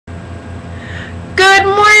Good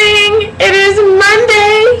morning! It is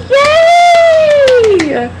Monday!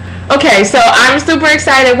 Yay! Okay, so I'm super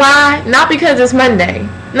excited. Why? Not because it's Monday.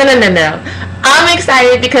 No. I'm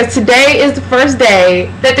excited because today is the first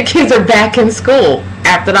day that the kids are back in school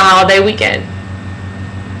after the holiday weekend.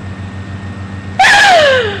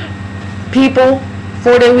 People,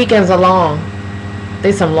 4-day weekends are long.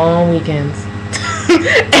 They some long weekends.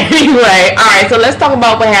 Anyway, alright, so let's talk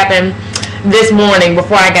about what happened this morning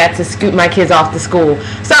before I got to scoot my kids off to school.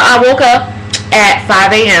 So I woke up at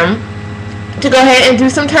 5 a.m. to go ahead and do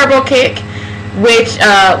some Turbo Kick, which,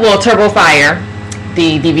 Turbo Fire,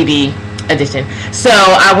 the DVD edition. So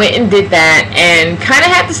I went and did that and kind of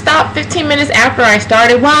had to stop 15 minutes after I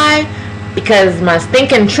started. Why? Because my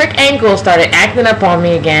stinking trick ankle started acting up on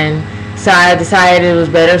me again. So I decided it was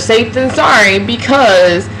better safe than sorry,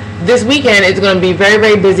 because this weekend is going to be very,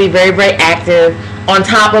 very busy, very, very active. On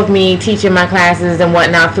top of me teaching my classes and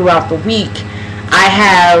whatnot throughout the week, I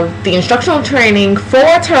have the instructional training for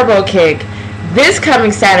Turbo Kick this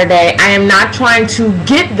coming Saturday. I am not trying to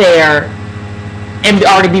get there and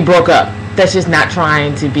already be broke up. That's just not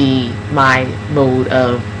trying to be my mode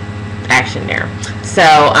of action there. So,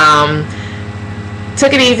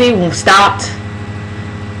 took it easy, stopped,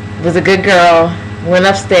 was a good girl, went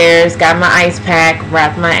upstairs, got my ice pack,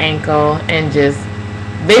 wrapped my ankle, and just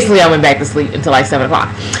basically I went back to sleep until like 7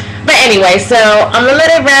 o'clock. But anyway, so I'm gonna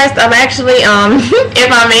let it rest. I'm actually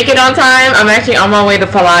if I make it on time, I'm actually on my way to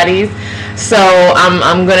Pilates. So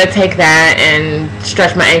I'm gonna take that and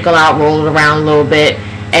stretch my ankle out, roll it around a little bit,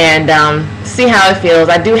 and see how it feels.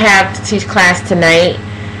 I do have to teach class tonight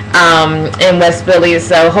in West Philly,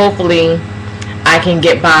 so hopefully I can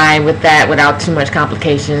get by with that without too much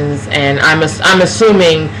complications. And I'm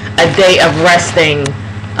assuming a day of resting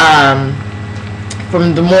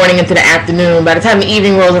from the morning into the afternoon. By the time the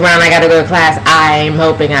evening rolls around, I gotta go to class. I'm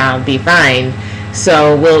hoping I'll be fine.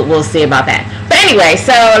 So we'll see about that. But anyway,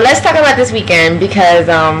 so let's talk about this weekend, because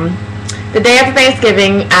the day after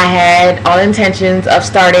Thanksgiving, I had all intentions of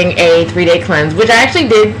starting a 3-day cleanse, which I actually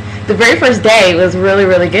did. The very first day was really,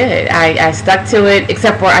 really good. I stuck to it,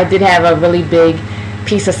 except for I did have a really big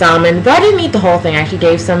piece of salmon, but I didn't eat the whole thing. I actually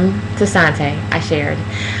gave some to Sante. I shared.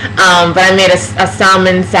 But I made a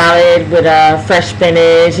salmon salad with fresh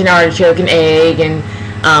spinach and artichoke and egg, and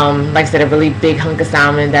like I said, a really big hunk of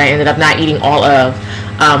salmon that I ended up not eating all of,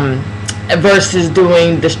 versus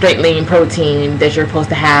doing the straight lean protein that you're supposed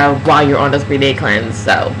to have while you're on the 3-day cleanse.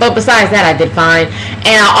 So, but besides that, I did fine.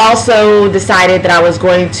 And I also decided that I was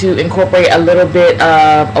going to incorporate a little bit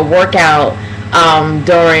of a workout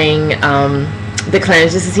during the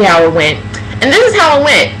cleanse, just to see how it went. And this is how it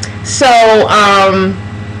went. So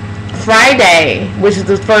Friday, which is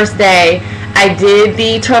the first day, I did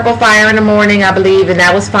the Turbo Fire in the morning, I believe, and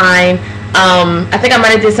that was fine. I think I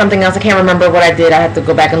might have did something else. I can't remember what I did. I have to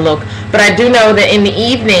go back and look. But I do know that in the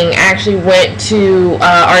evening, I actually went to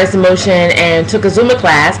Artists in Motion and took a Zumba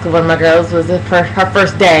class, because one of my girls was her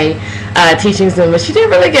first day teaching Zumba. She did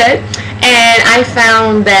really good. And I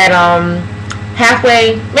found that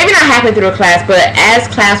halfway, maybe not halfway through the class, but as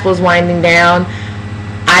class was winding down,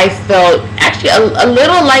 I felt actually a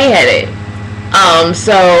little lightheaded.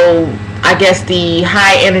 So I guess the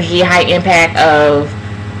high energy, high impact of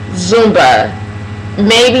Zumba,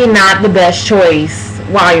 maybe not the best choice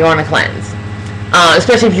while you're on a cleanse,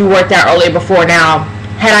 especially if you worked out earlier before. Now,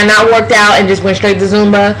 had I not worked out and just went straight to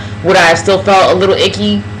Zumba, would I have still felt a little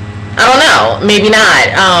icky? I don't know, maybe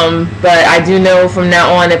not, but I do know from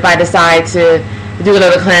now on, if I decide to do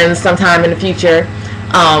another cleanse sometime in the future,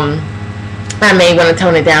 I may want to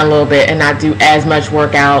tone it down a little bit and not do as much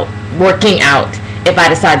working out if I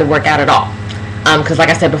decide to work out at all. Because like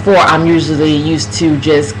I said before, I'm usually used to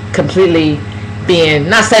just completely being,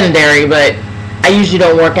 not sedentary, but I usually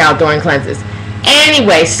don't work out during cleanses.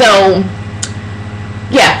 Anyway, so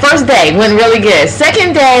yeah, first day went really good.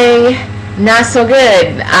 Second day, not so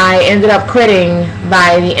good. I ended up quitting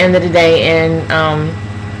by the end of the day, and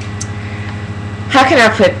how can I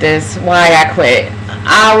put this? Why I quit?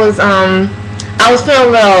 I was feeling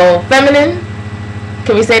a little feminine.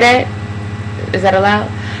 Can we say that? Is that allowed?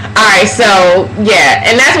 Alright, so yeah,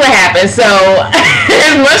 and that's what happened. So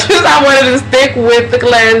as much as I wanted to stick with the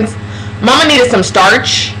cleanse, Mama needed some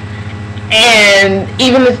starch, and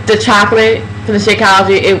even the chocolate from the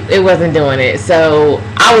Shakeology, it wasn't doing it. So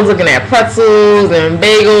I was looking at pretzels and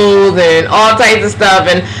bagels and all types of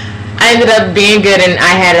stuff, and I ended up being good, and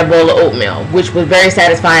I had a bowl of oatmeal, which was very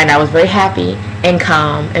satisfying. I was very happy and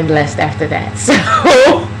calm and blessed after that. So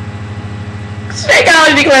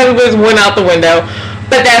Shakeology cleanse went out the window,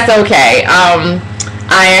 but that's okay.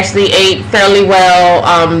 I actually ate fairly well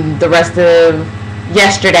the rest of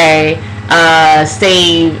yesterday.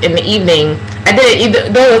 save in the evening. I did it either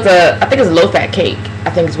though it was I think it's a low fat cake. I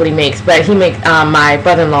think is what he makes, but he makes my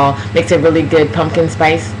brother-in-law makes a really good pumpkin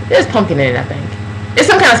spice. There's pumpkin in it, I think. It's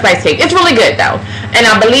some kind of spice cake. It's really good though, and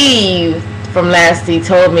I believe from last he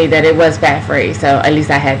told me that it was fat free, so at least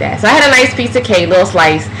I had that. So I had a nice piece of cake, little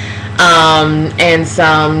slice, and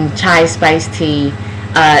some chai spice tea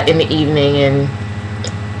in the evening, and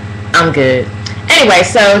I'm good. Anyway,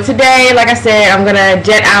 so today, like I said, I'm gonna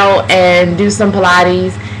jet out and do some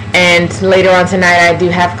Pilates, and later on tonight I do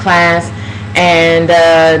have class, and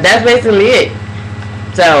that's basically it.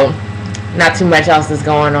 So not too much else is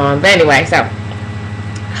going on, but anyway, so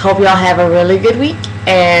hope y'all have a really good week,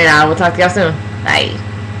 and I will talk to y'all soon. Bye.